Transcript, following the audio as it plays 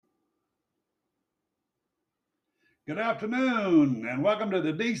Good afternoon, and welcome to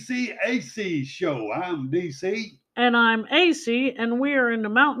the DCAC show. I'm DC. And I'm AC, and we are in the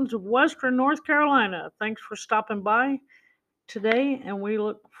mountains of western North Carolina. Thanks for stopping by today, and we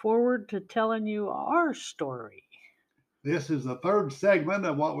look forward to telling you our story. This is the third segment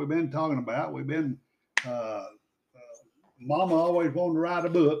of what we've been talking about. Uh, Mama always wanted to write a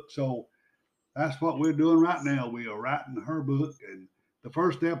book, so that's what we're doing right now. We are writing her book. And the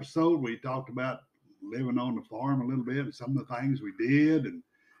first episode, we talked about living on the farm a little bit and some of the things we did,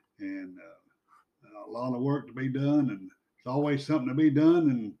 and a lot of work to be done. And it's always something to be done.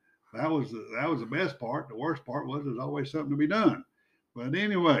 And that was the best part. The worst part was there's always something to be done. But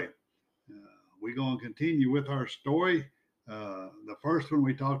anyway, we're going to continue with our story. The first one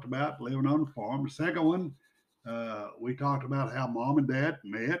we talked about living on the farm. The second one, we talked about how mom and dad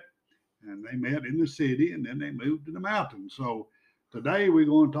met, and they met in the city, and then they moved to the mountains. So today we're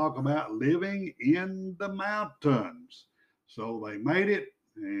going to talk about living in the mountains. So they made it,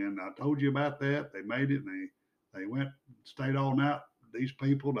 and I told you about that. They made it, and they went, stayed all night. These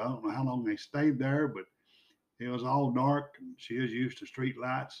people, I don't know how long they stayed there, but it was all dark, and she was used to street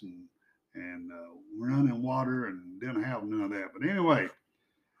lights and running water, and didn't have none of that. But anyway,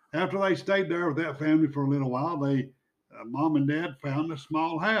 after they stayed there with that family for a little while, they mom and dad found a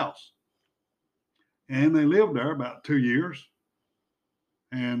small house, and they lived there about 2 years.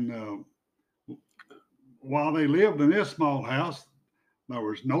 And while they lived in this small house, there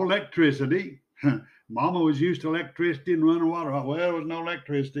was no electricity. Mama was used to electricity and running water. Well, there was no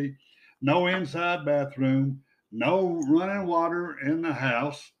electricity, no inside bathroom, no running water in the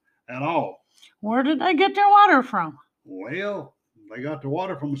house at all. Where did they get their water from? Well, they got the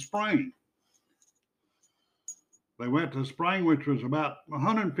water from a spring. They went to the spring, which was about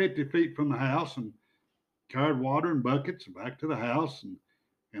 150 feet from the house, and carried water in buckets back to the house and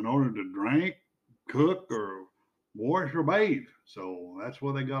in order to drink, cook, or wash or bathe. So that's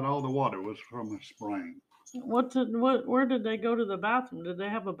where they got all the water, was from a spring. Where did they go to the bathroom? Did they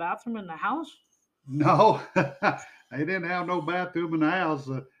have a bathroom in the house? No, they didn't have no bathroom in the house.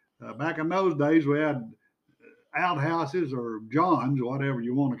 Back in those days, we had outhouses or johns, whatever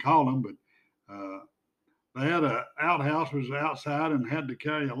you want to call them, but they had a outhouse was outside and had to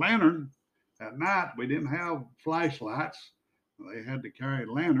carry a lantern at night. We didn't have flashlights. They had to carry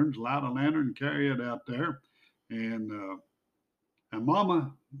lanterns, light a lantern, and carry it out there. And and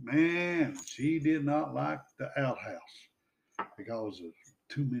Mama, man, she did not like the outhouse because of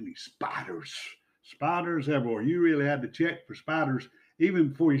too many spiders. Spiders everywhere. You really had to check for spiders even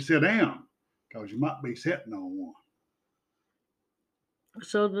before you sit down, because you might be sitting on one.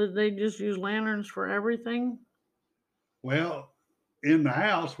 So did they just use lanterns for everything? Well, in the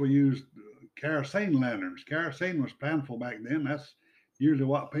house we used kerosene lanterns. Kerosene was plentiful back then. That's usually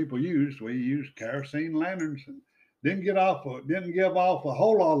what people used. We used kerosene lanterns, and didn't give off a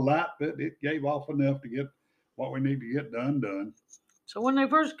whole lot of light, but it gave off enough to get what we need to get done. So when they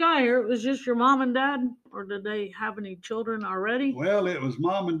first got here, it was just your mom and dad, or did they have any children already? Well, it was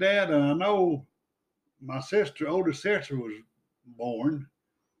mom and dad, and I know my sister, older sister, was born,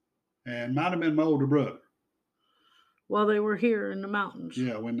 and might have been my older brother. While they were here in the mountains.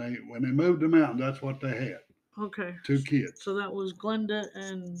 Yeah, when they moved to the mountains, that's what they had. Okay. Two kids. So that was Glenda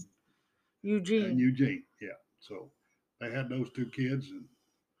and Eugene. And Eugene, yeah. So they had those two kids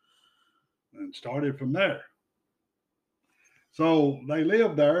and started from there. So they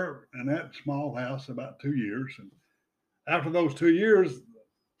lived there in that small house about 2 years. And after those 2 years,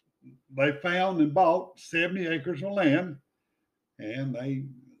 they found and bought 70 acres of land, and they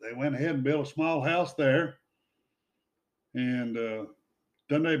went ahead and built a small house there. And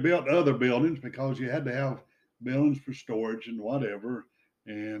then they built other buildings because you had to have buildings for storage and whatever.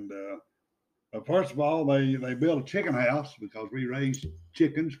 And first of all, they built a chicken house because we raised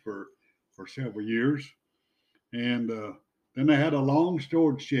chickens for several years. And then they had a long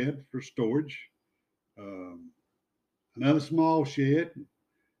storage shed for storage, um, another small shed,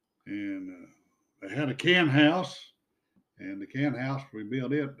 and they had a can house. And the can house, we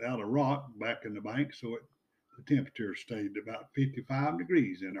built it out of rock back in the bank, so the temperature stayed about 55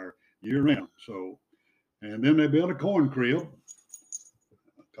 degrees in our year round. So, and then they built a corn crib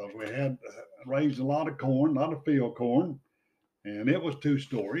because we had raised a lot of corn, a lot of field corn, and it was 2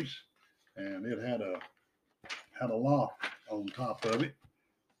 stories, and it had a loft on top of it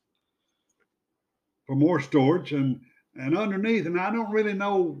for more storage, and underneath. And I don't really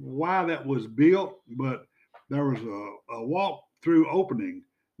know why that was built, but there was a walk through opening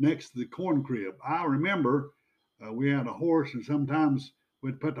next to the corn crib. I remember we had a horse, and sometimes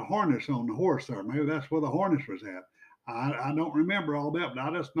we'd put the harness on the horse there. Maybe that's where the harness was at. I don't remember all that, but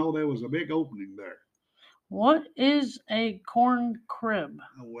I just know there was a big opening there. What is a corn crib?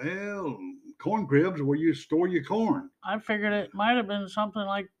 Well, corn cribs are where you store your corn. I figured it might have been something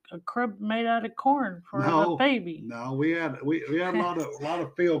like a crib made out of corn for the No, baby. no, we had a lot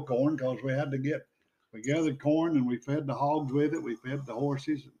of field corn because we gathered corn and we fed the hogs with it. We fed the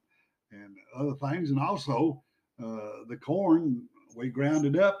horses and other things, and also the corn we ground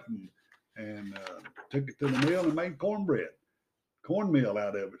it up and took it to the mill and made cornmeal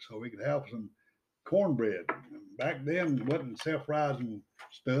out of it, so we could have some cornbread. Back then, it wasn't self-rising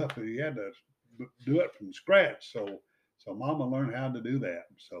stuff. You had to do it from scratch. So Mama learned how to do that.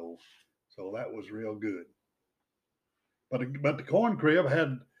 So that was real good. But the corn crib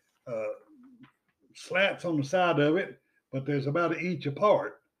had uh, slats on the side of it, but there's about an inch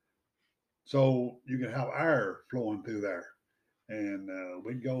apart, so you could have air flowing through there. And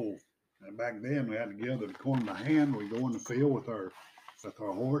we'd go. And back then, we had to gather the corn by hand. We'd go in the field with our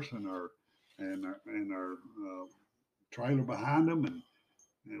horse and our trailer behind them,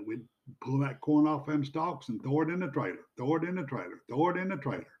 and we'd pull that corn off them stalks and throw it in the trailer, throw it in the trailer, throw it in the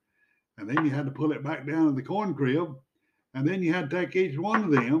trailer, and then you had to pull it back down to the corn crib, and then you had to take each one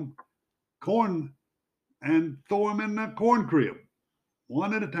of them corn and throw them in that corn crib,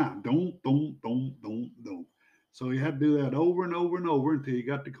 one at a time. Don't, don't, don't, don't, don't. So you had to do that over and over and over until you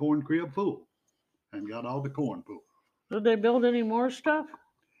got the corn crib full and got all the corn full. Did they build any more stuff?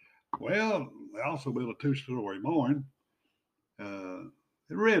 Well, they also built a two-story barn.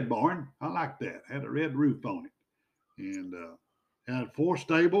 The red barn, I like that. Had a red roof on it, and had 4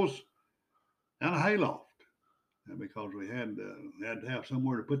 stables and a hayloft. And because we had to have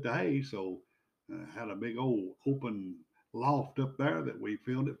somewhere to put the hay, so had a big old open loft up there that we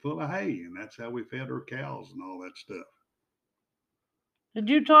filled it full of hay, and that's how we fed our cows and all that stuff. Did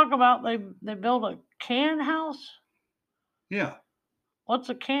you talk about they built a can house? Yeah, What's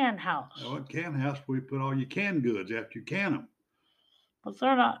a can house? well, at can house we put all your canned goods after you can them. But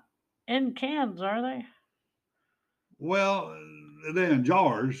they're not in cans, are they? Well, they're in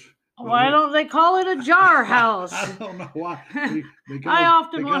jars. Why don't they call it a jar house? I don't know why. Because, I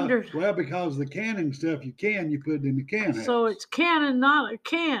often wondered. Well, because the canning stuff you put it in the can house. So it's canning, not a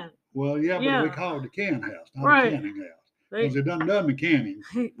can. Well, yeah, but Yeah. we call it a can house, not Right. a canning house. They, Because it done the canning.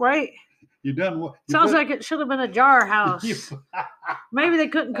 right? You done what? Sounds like it should have been a jar house. Maybe they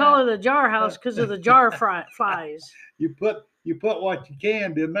couldn't call it a jar house because of the jar flies. you put what you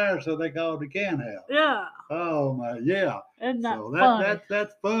canned in there, so they call it a can house. Yeah. Oh my, yeah. Isn't that So funny?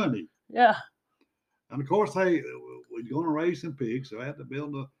 that's funny. Yeah. And of course, we're going to raise some pigs, so I had to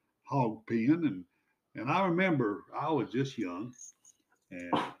build a hog pen. And I remember I was just young,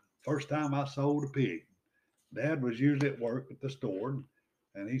 and first time I sold a pig, Dad was usually at work at the store,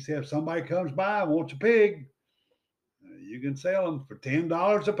 and he said, if somebody comes by and wants a pig, you can sell them for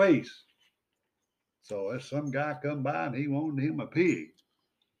 $10 a piece. So if some guy come by and he wanted him a pig,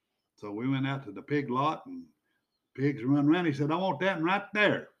 so we went out to the pig lot and pigs run around. He said, I want that one right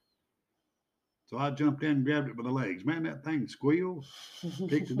there. So I jumped in and grabbed it by the legs. Man, that thing squealed,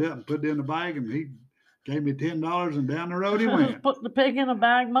 picked it up and put it in the bag, and he gave me $10 and down the road he went. Put the pig in a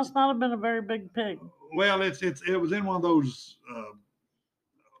bag. Must not have been a very big pig. Well, it was in one of those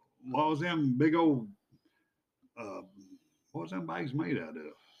what was them big old what was them bags made out of?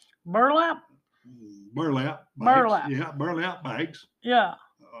 Burlap? Burlap. Bags. Burlap. Yeah, burlap bags. Yeah.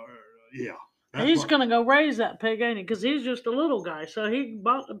 Yeah. He's going to go raise that pig, ain't he? Because he's just a little guy. So he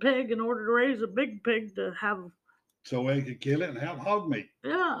bought the pig in order to raise a big pig to have. So he could kill it and have hog meat.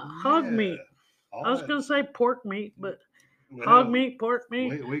 Yeah, hog meat. I was going to say pork meat, but hog meat, pork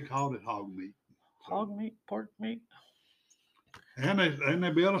meat. We called it hog meat. Hog meat, pork meat. And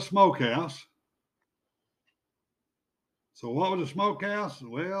they built a smokehouse. So what was a smokehouse?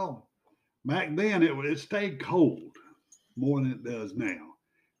 Well, back then it stayed cold more than it does now.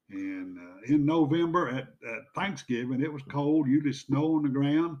 And in November at Thanksgiving, it was cold, usually snow on the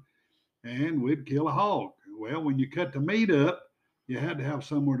ground, and we'd kill a hog. Well, when you cut the meat up, you had to have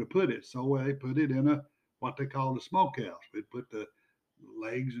somewhere to put it. So they put it in what they called a smokehouse. We'd put the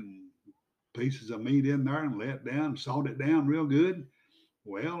legs and pieces of meat in there and lay it down, salt it down real good.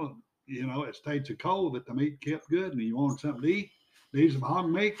 Well, it stayed so cold that the meat kept good, and you wanted something to eat, need some hog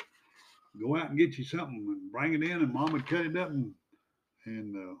meat, go out and get you something and bring it in, and Mom would cut it up and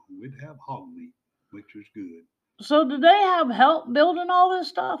we'd have hog meat, which was good. So did they have help building all this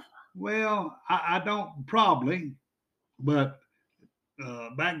stuff? Well, I don't probably, but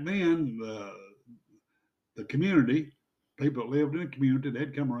back then the community, people that lived in the community,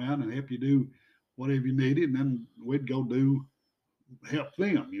 they'd come around and help you do whatever you needed, and then we'd go help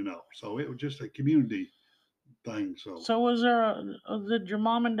them, So it was just a community thing. So was there did your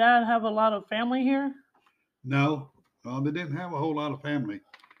mom and dad have a lot of family here? No, they didn't have a whole lot of family.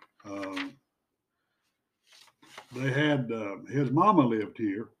 Um, they had his mama lived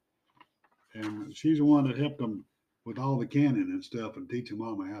here, and she's the one that helped them with all the canning and stuff and teaching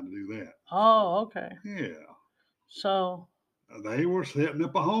mama how to do that. Oh, okay. Yeah, So, they were setting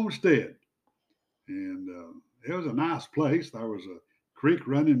up a homestead, and it was a nice place. There was a creek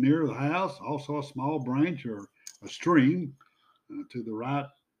running near the house, also a small branch or a stream to the right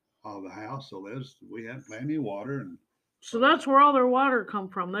of the house. So we had plenty of water, and so that's where all their water come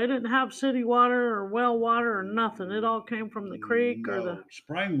from. They didn't have city water or well water or nothing. It all came from the creek or the no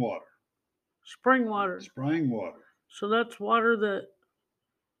spring water. spring water. Spring water. So that's water that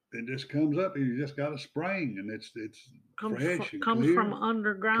It just comes up, and you just got a spring, and it's fresh and comes from clear.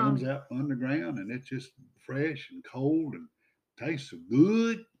 underground. Comes out underground, and it's just fresh and cold and tastes so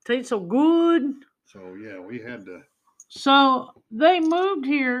good. Tastes so good. So yeah, we had to. So they moved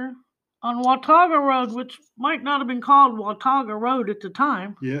here on Watauga Road, which might not have been called Watauga Road at the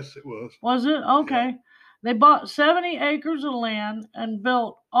time. Yes, it was. Was it? Okay. They bought 70 acres of land and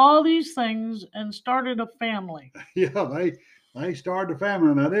built all these things and started a family. Yeah, they started a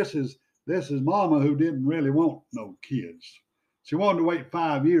family. Now this is Mama who didn't really want no kids. She wanted to wait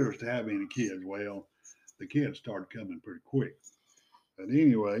 5 years to have any kids. Well, the kids started coming pretty quick. But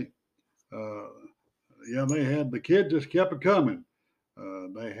anyway, uh, yeah, the kids just kept it coming. Uh,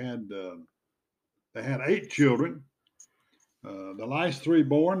 they had uh, they had 8 children. The last 3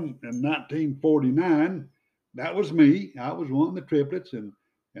 born in 1949. That was me. I was one of the triplets, and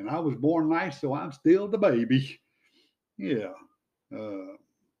I was born last, so I'm still the baby. Yeah. Uh,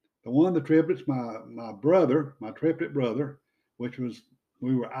 the one of the triplets, my brother, my triplet brother, which was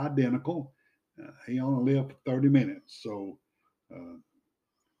we were identical. He only lived for 30 minutes. So uh,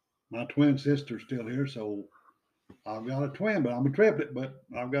 my twin sister's still here. So I've got a twin, but I'm a triplet, but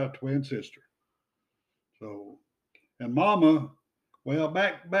I've got a twin sister. So and Mama, well,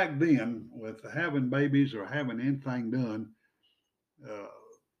 back then, with having babies or having anything done, uh,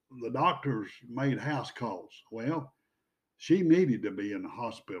 the doctors made house calls. Well, she needed to be in the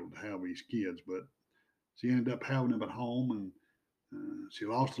hospital to have these kids, but she ended up having them at home, and she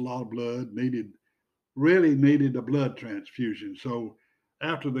lost a lot of blood. Really needed a blood transfusion. So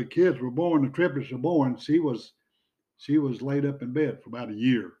after the kids were born, the triplets were born, she was laid up in bed for about a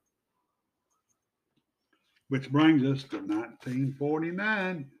year, which brings us to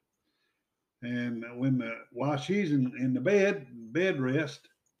 1949. And while she's in the bed rest,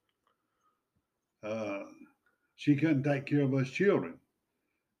 uh, she couldn't take care of us children.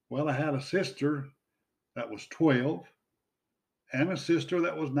 Well, I had a sister that was 12 and a sister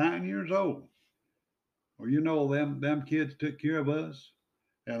that was 9 years old. Well, them kids took care of us,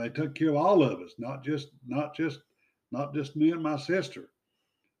 and they took care of all of us, not just me and my sister.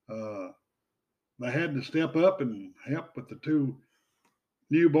 Uh, they had to step up and help with the 2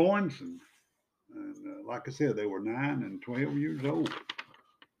 newborns, and like I said, they were 9 and 12 years old.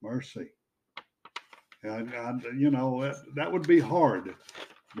 Mercy. That would be hard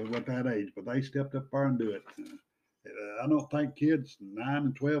with that age, but they stepped up there and do it. I don't think kids 9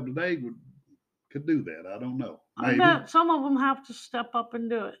 and 12 today could do that. I don't know. I Maybe. bet some of them have to step up and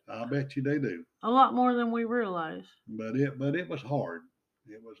do it. I bet you they do. A lot more than we realize. But it was hard.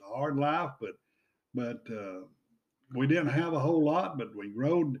 It was a hard life, but we didn't have a whole lot, but we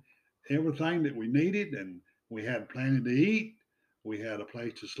rode everything that we needed, and we had plenty to eat. We had a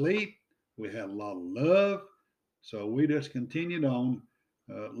place to sleep. We had a lot of love. So we just continued on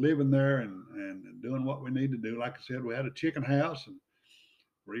living there and doing what we need to do. Like I said, we had a chicken house, and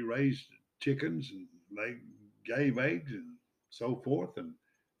we raised chickens, and they gave eggs and so forth.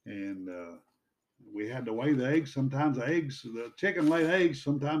 And we had to weigh the eggs. Sometimes the chicken laid eggs,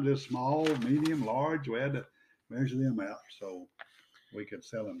 sometimes they're small, medium, large. We had to measure them out so we could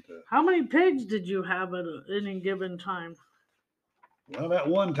sell them to. How many pigs did you have at any given time? Well, that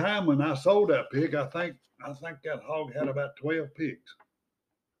one time when I sold that pig, I think that hog had about 12 pigs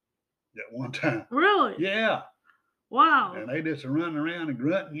at one time. Really? Yeah. Wow. And they just running around and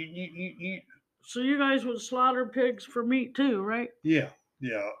grunting. So you guys would slaughter pigs for meat too, right? Yeah.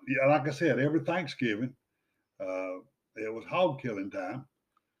 Like I said, every Thanksgiving, uh, it was hog killing time.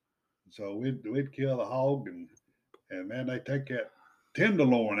 So we'd kill the hog, and man, they take that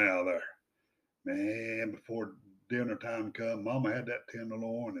tenderloin out of there. Man, before dinner time come, Mama had that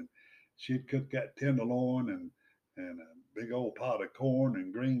tenderloin, and she'd cook that tenderloin and a big old pot of corn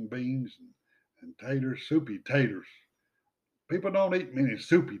and green beans and taters, soupy taters. People don't eat many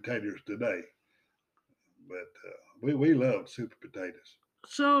soupy taters today, but we loved soupy potatoes.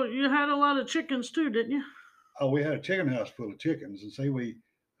 So you had a lot of chickens too, didn't you? Oh, we had a chicken house full of chickens, and see,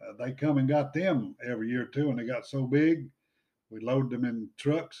 they come and got them every year too, and they got so big, we loaded them in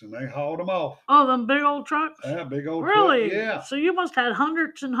trucks and they hauled them off. Oh, them big old trucks? Yeah, big old Really? truck. Yeah. So you must have had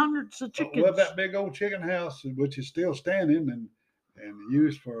hundreds and hundreds of chickens. Well, that big old chicken house, which is still standing and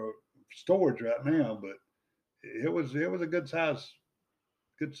used for storage right now, but it was a good size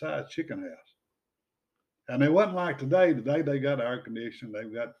chicken house. And it wasn't like today. Today they got air conditioning,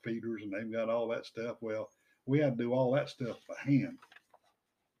 they've got feeders, and they've got all that stuff. Well, we had to do all that stuff by hand.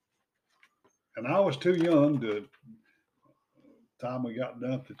 And I was too young to. Time we got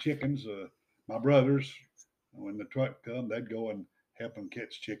done with the chickens, my brothers, when the truck come, they'd go and help them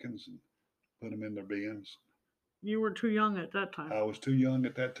catch chickens and put them in their bins. You were too young at that time. I was too young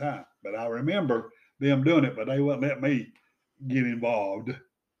at that time, but I remember them doing it, but they wouldn't let me get involved.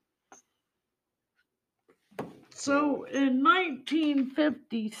 So in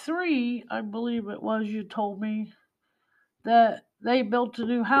 1953, I believe it was, you told me that they built a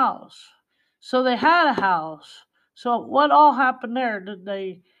new house. So they had a house. So what all happened there? Did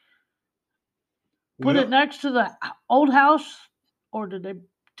they put it next to the old house, or did they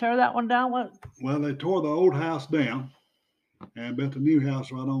tear that one down? What? Well, they tore the old house down and built a new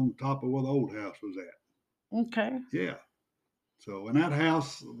house right on top of where the old house was at. Okay. Yeah. So, and that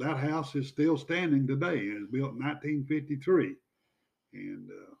house is still standing today. It was built in 1953,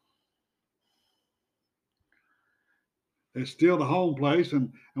 and it's still the home place.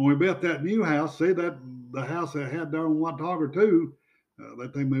 And we built that new house. See, that the house that had there on Watauga too,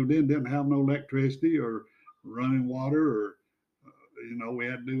 that they moved in, didn't have no electricity or running water, or we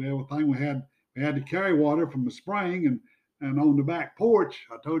had to do everything. We had to carry water from the spring, and on the back porch.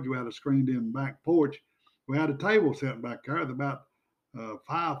 I told you we had a screened-in back porch. We had a table sitting back there with about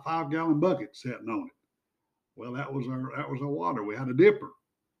 5-gallon buckets sitting on it. Well, that was our water. We had a dipper.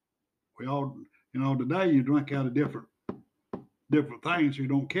 We all, today you drink out of different things so you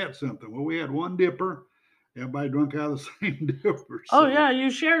don't catch something. Well, we had one dipper. Everybody drank out of the same dipper. So. Oh yeah, you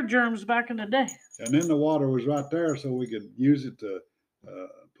shared germs back in the day. And then the water was right there, so we could use it to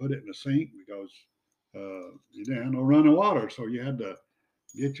put it in the sink, because you didn't have no running water, so you had to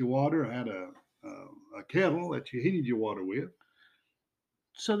get your water. Had a kettle that you heated your water with.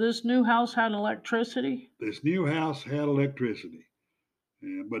 So this new house had electricity? This new house had electricity,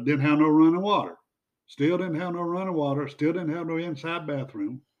 but didn't have no running water. Still didn't have no running water. Still didn't have no inside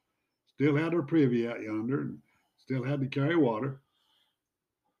bathroom. Still had our privy out yonder, and still had to carry water.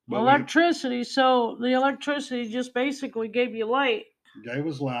 But electricity. So the electricity just basically gave you light. Gave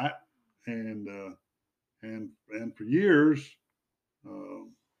us light, and for years,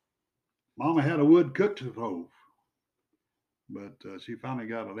 Mama had a wood cook stove, but she finally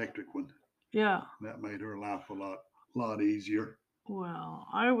got an electric one. Yeah. That made her life a lot easier. Well,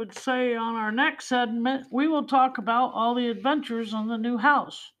 I would say on our next segment, we will talk about all the adventures on the new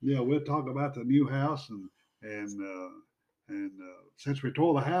house. Yeah, we'll talk about the new house, and since we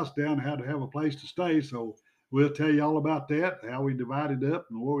tore the house down, had to have a place to stay, so we'll tell you all about that, how we divided up,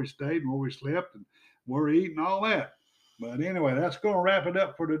 and where we stayed, and where we slept, and where we eat, and all that. But anyway, that's going to wrap it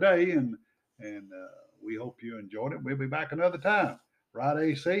up for today, and we hope you enjoyed it. We'll be back another time. Right,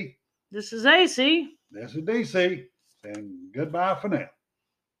 AC? This is AC. This is DC. And goodbye for now.